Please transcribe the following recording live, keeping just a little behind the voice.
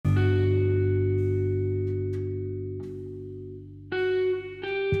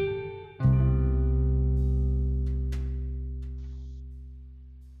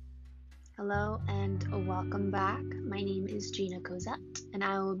welcome back. My name is Gina Cosette, and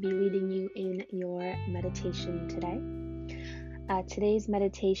I will be leading you in your meditation today. Today's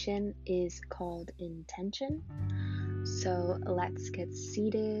meditation is called Intention. So let's get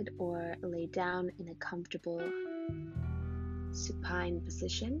seated or lay down in a comfortable supine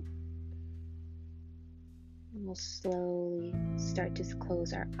position. And we'll slowly start to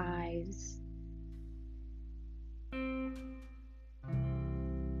close our eyes.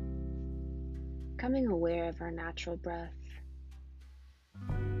 Becoming aware of our natural breath.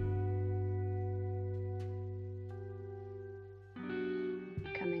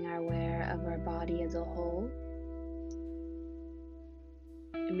 Becoming aware of our body as a whole.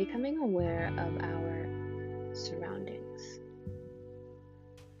 And becoming aware of our surroundings.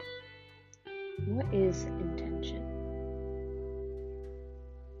 What is intention?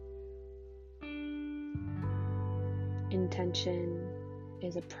 Intention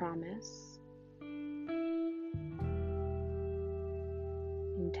is a promise.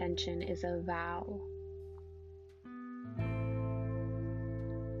 Intention is a vow.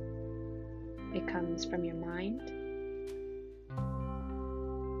 It comes from your mind,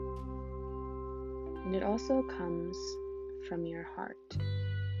 and it also comes from your heart.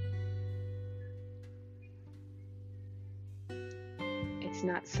 It's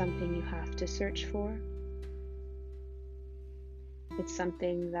not something you have to search for. It's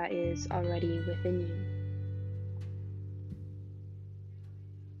something that is already within you.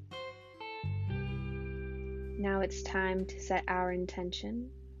 Now it's time to set our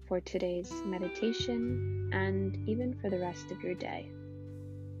intention for today's meditation and even for the rest of your day.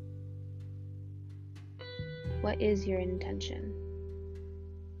 What is your intention?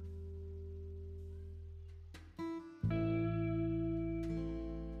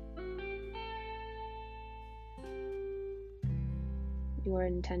 Your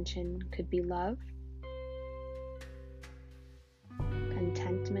intention could be love,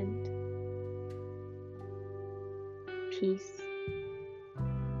 contentment, peace,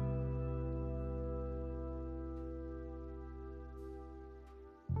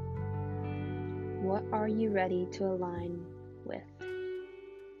 what are you ready to align with?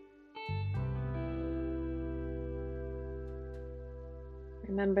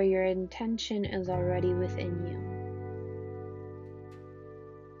 Remember, your intention is already within you.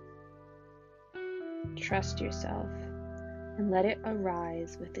 Trust yourself and let it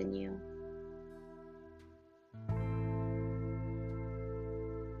arise within you.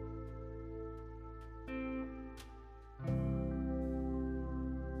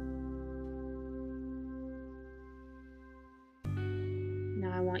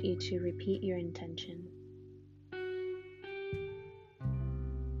 Now I want you to repeat your intention.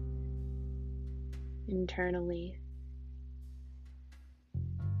 Internally,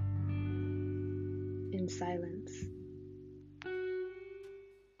 in silence.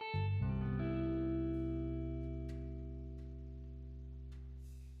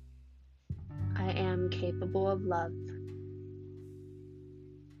 I am capable of love.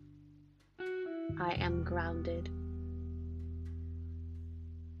 I am grounded.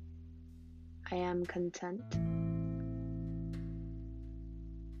 I am content.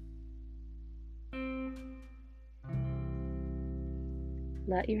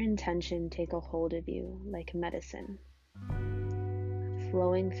 Let your intention take a hold of you like medicine,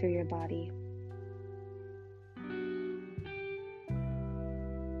 flowing through your body.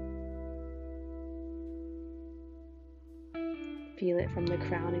 Feel it from the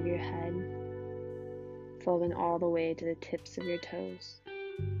crown of your head, flowing all the way to the tips of your toes.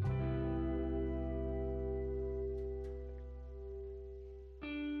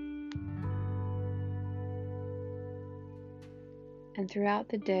 And throughout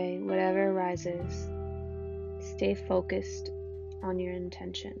the day, whatever arises, stay focused on your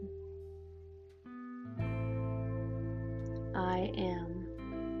intention. I am.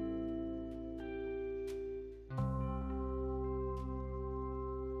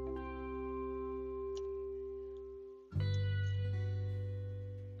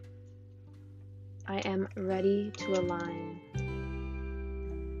 I am ready to align.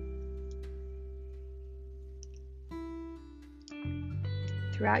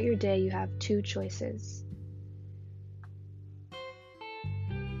 Throughout your day, you have two choices.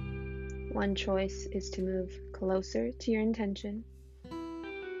 One choice is to move closer to your intention,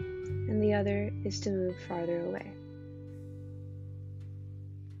 and the other is to move farther away.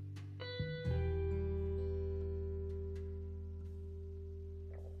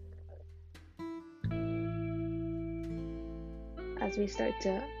 As we start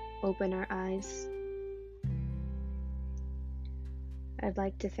to open our eyes, I'd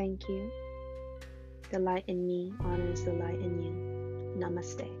like to thank you The light in me honors the light in you.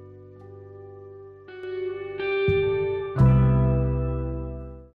 Namaste.